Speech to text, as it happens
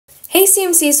Hey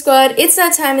CMC Squad, it's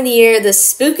that time of the year, the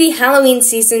spooky Halloween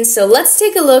season, so let's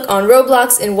take a look on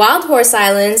Roblox and Wild Horse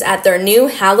Islands at their new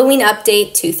Halloween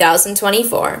Update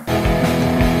 2024.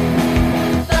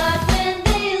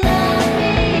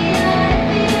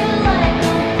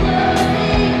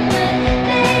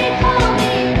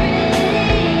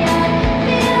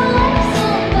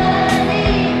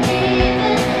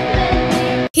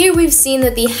 Here we've seen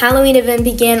that the Halloween event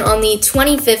began on the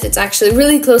 25th. It's actually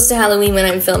really close to Halloween when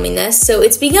I'm filming this. So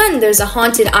it's begun. There's a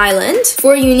haunted island,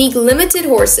 4 unique limited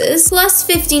horses, plus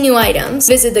 50 new items.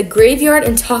 Visit the graveyard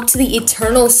and talk to the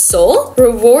eternal soul.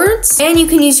 Rewards. And you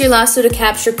can use your lasso to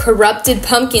capture corrupted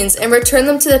pumpkins and return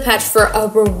them to the patch for a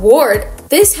reward.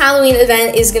 This Halloween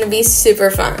event is going to be super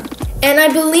fun. And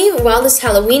I believe while this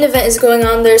Halloween event is going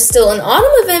on, there's still an autumn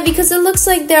event because it looks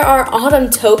like there are autumn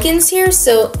tokens here,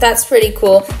 so that's pretty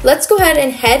cool. Let's go ahead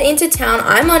and head into town.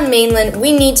 I'm on mainland.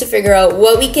 We need to figure out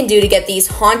what we can do to get these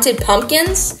haunted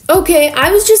pumpkins. Okay,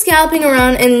 I was just galloping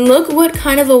around and look what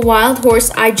kind of a wild horse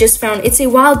I just found. It's a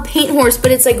wild paint horse, but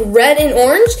it's like red and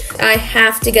orange. I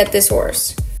have to get this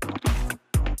horse.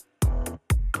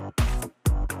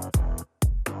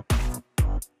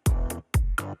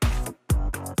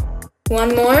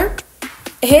 One more.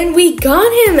 And we got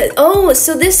him! Oh,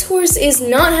 so this horse is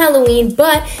not Halloween,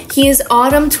 but he is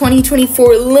Autumn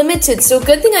 2024 limited. So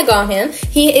good thing I got him.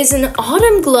 He is an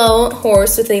Autumn Glow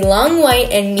horse with a long white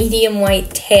and medium white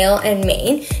tail and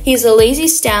mane. He's a lazy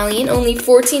stallion, only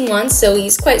 14 months, so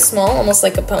he's quite small, almost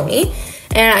like a pony.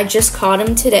 And I just caught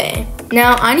him today.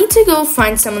 Now, I need to go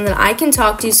find someone that I can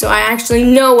talk to so I actually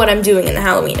know what I'm doing in the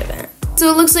Halloween event. So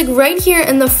it looks like right here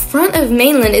in the front of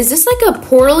mainland, is this like a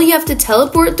portal you have to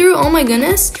teleport through? Oh my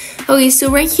goodness. Okay, so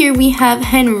right here we have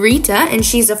Henrita, and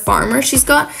she's a farmer. She's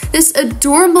got this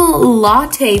adorable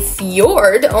latte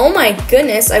fjord. Oh my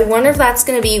goodness, I wonder if that's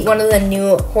gonna be one of the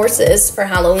new horses for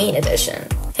Halloween edition.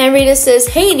 Henrita says,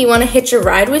 hey, do you want to hitch a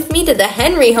ride with me to the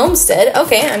Henry homestead?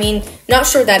 Okay, I mean, not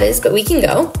sure what that is, but we can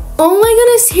go. Oh my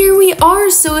goodness, here we are.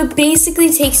 So it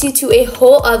basically takes you to a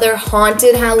whole other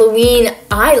haunted Halloween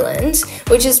island,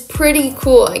 which is pretty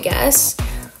cool, I guess.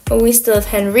 But we still have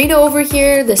Henrita over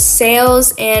here, the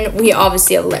sails, and we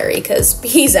obviously have Larry because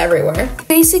he's everywhere.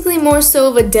 Basically more so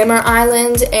of a dimmer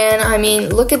island, and I mean,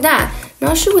 look at that.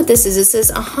 Not sure what this is. It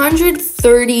says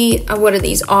 130, what are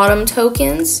these, autumn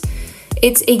tokens?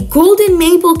 It's a golden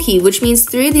maple key, which means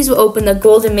 3 of these will open the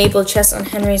golden maple chest on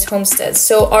Henry's homestead.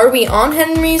 So are we on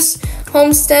Henry's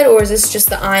homestead, or is this just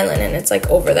the island and it's like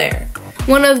over there?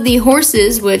 One of the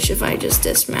horses, which if I just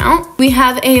dismount, we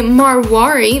have a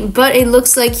Marwari, but it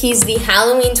looks like he's the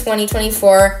Halloween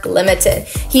 2024 limited.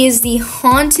 He is the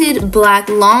haunted black,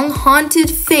 long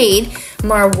haunted fade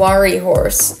Marwari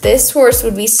horse. This horse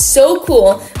would be so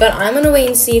cool, but I'm gonna wait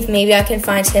and see if maybe I can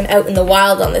find him out in the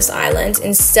wild on this island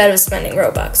instead of spending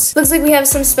Robux. Looks like we have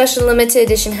some special limited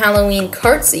edition Halloween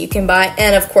carts that you can buy,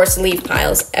 and of course leaf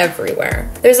piles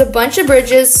everywhere. There's a bunch of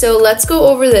bridges, so let's go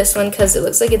over this one because it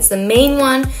looks like it's the main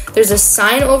one. There's a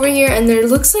sign over here, and there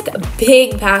looks like a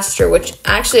big pasture, which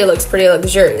actually looks pretty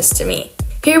luxurious to me.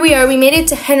 Here we are, we made it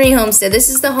to Henry Homestead. This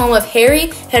is the home of Harry,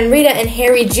 Henrita, and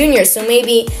Harry Jr. So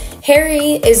maybe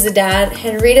Harry is the dad,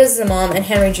 Henrita's the mom, and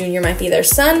Henry Jr. might be their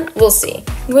son. We'll see.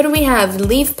 What do we have?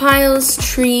 Leaf piles,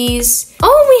 trees.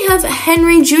 Oh, we have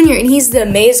Henry Jr. and he's the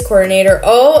maze coordinator.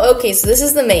 Oh, okay, so this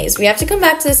is the maze. We have to come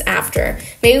back to this after.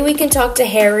 Maybe we can talk to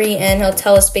Harry and he'll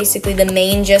tell us basically the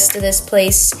main gist of this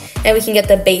place, and we can get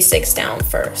the basics down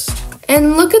first.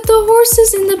 And look at the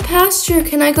horses in the pasture.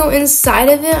 Can I go inside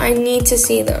of it? I need to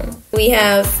see them. We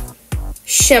have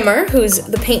Shimmer, who's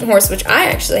the paint horse, which I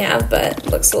actually have, but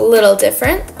looks a little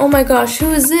different. Oh my gosh,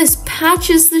 who is this?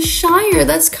 Patches the Shire.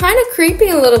 That's kind of creepy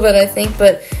a little bit, I think,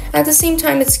 but at the same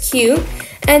time, it's cute.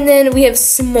 And then we have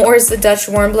S'mores, the Dutch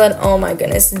Warmblood. Oh my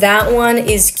goodness, that one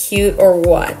is cute or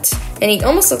what? And he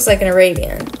almost looks like an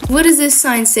Arabian. What does this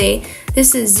sign say?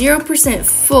 This is 0%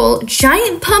 full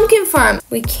giant pumpkin farm.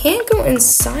 We can't go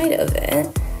inside of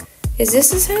it. Is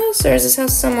this his house or is this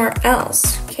house somewhere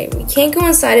else? Okay, we can't go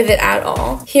inside of it at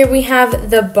all. Here we have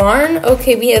the barn.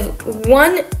 Okay, we have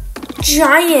one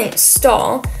giant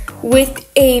stall with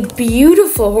a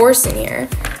beautiful horse in here.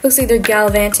 Looks like they're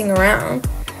gallivanting around.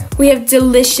 We have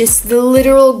Delicious, the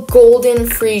literal golden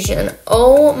Frisian.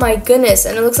 Oh my goodness,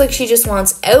 and it looks like she just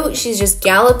wants out. She's just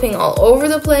galloping all over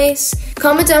the place.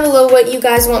 Comment down below what you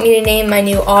guys want me to name my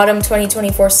new Autumn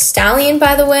 2024 stallion,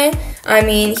 by the way. I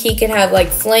mean, he could have like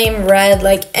Flame Red,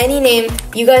 like any name.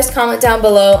 You guys comment down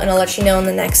below and I'll let you know in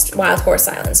the next Wild Horse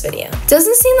Islands video.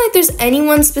 Doesn't seem like there's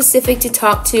anyone specific to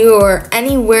talk to or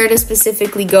anywhere to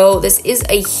specifically go. This is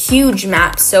a huge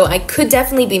map, so I could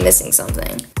definitely be missing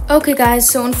something. Okay guys,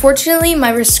 so unfortunately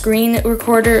my screen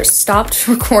recorder stopped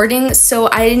recording, so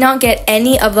I did not get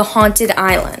any of the haunted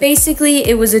island. Basically,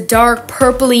 it was a dark,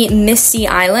 purpley, misty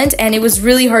island, and it was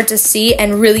really hard to see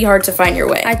and really hard to find your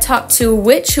way. I talked to a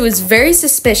witch who was very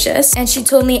suspicious, and she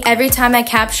told me every time I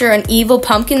capture an evil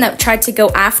pumpkin that tried to go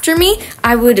after me,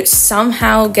 I would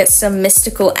somehow get some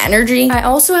mystical energy. I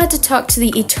also had to talk to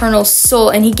the Eternal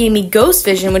Soul, and he gave me ghost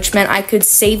vision, which meant I could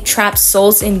save trapped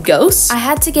souls in ghosts. I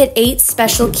had to get 8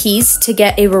 special keys to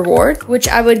get a reward, which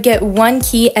I would get 1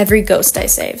 key every ghost I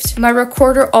saved. My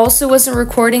recorder also wasn't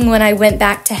recording when I went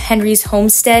back to Henry's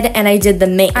homestead and I did the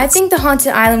maze. I think the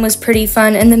haunted island was pretty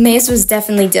fun and the maze was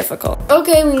definitely difficult.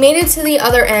 Okay, we made it to the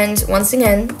other end. Once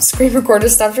again, screen recorder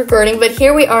stopped recording, but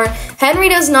here we are. Henry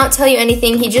does not tell you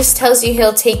anything. He just tells you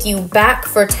he'll take you back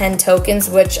for 10 tokens,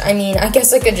 which, I mean, I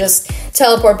guess I could just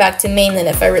teleport back to mainland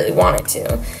if I really wanted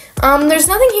to. There's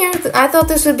nothing here. I thought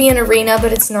this would be an arena,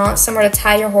 but it's not. Somewhere to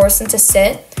tie your horse and to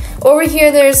sit. Over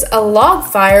here, there's a log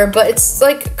fire, but it's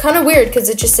like kind of weird because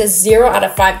it just says 0 out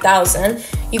of 5,000.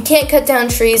 You can't cut down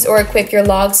trees or equip your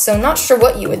logs, so I'm not sure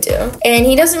what you would do. And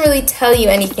he doesn't really tell you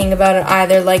anything about it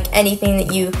either, like anything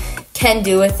that you can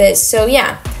do with it. So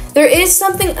yeah. There is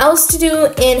something else to do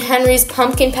in Henry's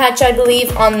pumpkin patch, I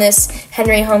believe, on this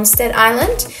Henry Homestead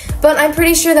Island, but I'm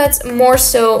pretty sure that's more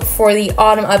so for the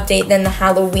autumn update than the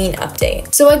Halloween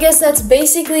update. So I guess that's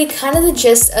basically kind of the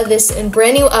gist of this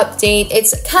brand new update.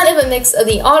 It's kind of a mix of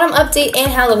the autumn update and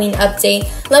Halloween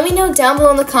update. Let me know down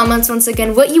below in the comments once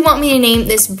again what you want me to name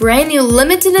this brand new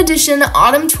limited edition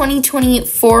Autumn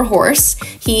 2024 horse.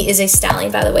 He is a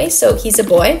stallion, by the way, so he's a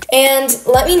boy. And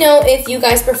let me know if you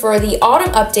guys prefer the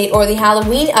autumn update or the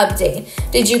Halloween update.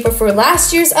 Did you prefer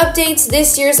last year's updates,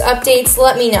 this year's updates?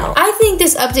 Let me know. I think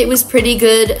this update was pretty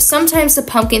good. Sometimes the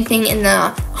pumpkin thing in the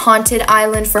haunted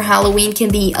island for Halloween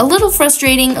can be a little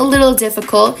frustrating, a little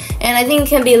difficult, and I think it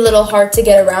can be a little hard to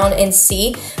get around and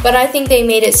see, but I think they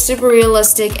made it super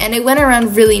realistic and it went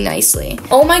around really nicely.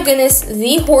 Oh my goodness,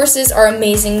 the horses are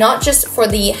amazing, not just for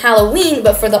the Halloween,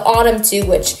 but for the autumn too,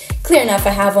 which clear enough, I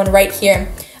have one right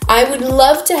here. I would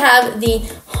love to have the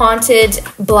haunted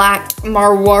black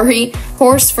Marwari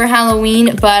horse for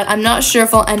Halloween, but I'm not sure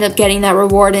if I'll end up getting that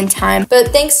reward in time. But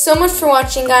thanks so much for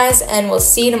watching, guys, and we'll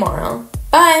see you tomorrow.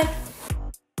 Bye!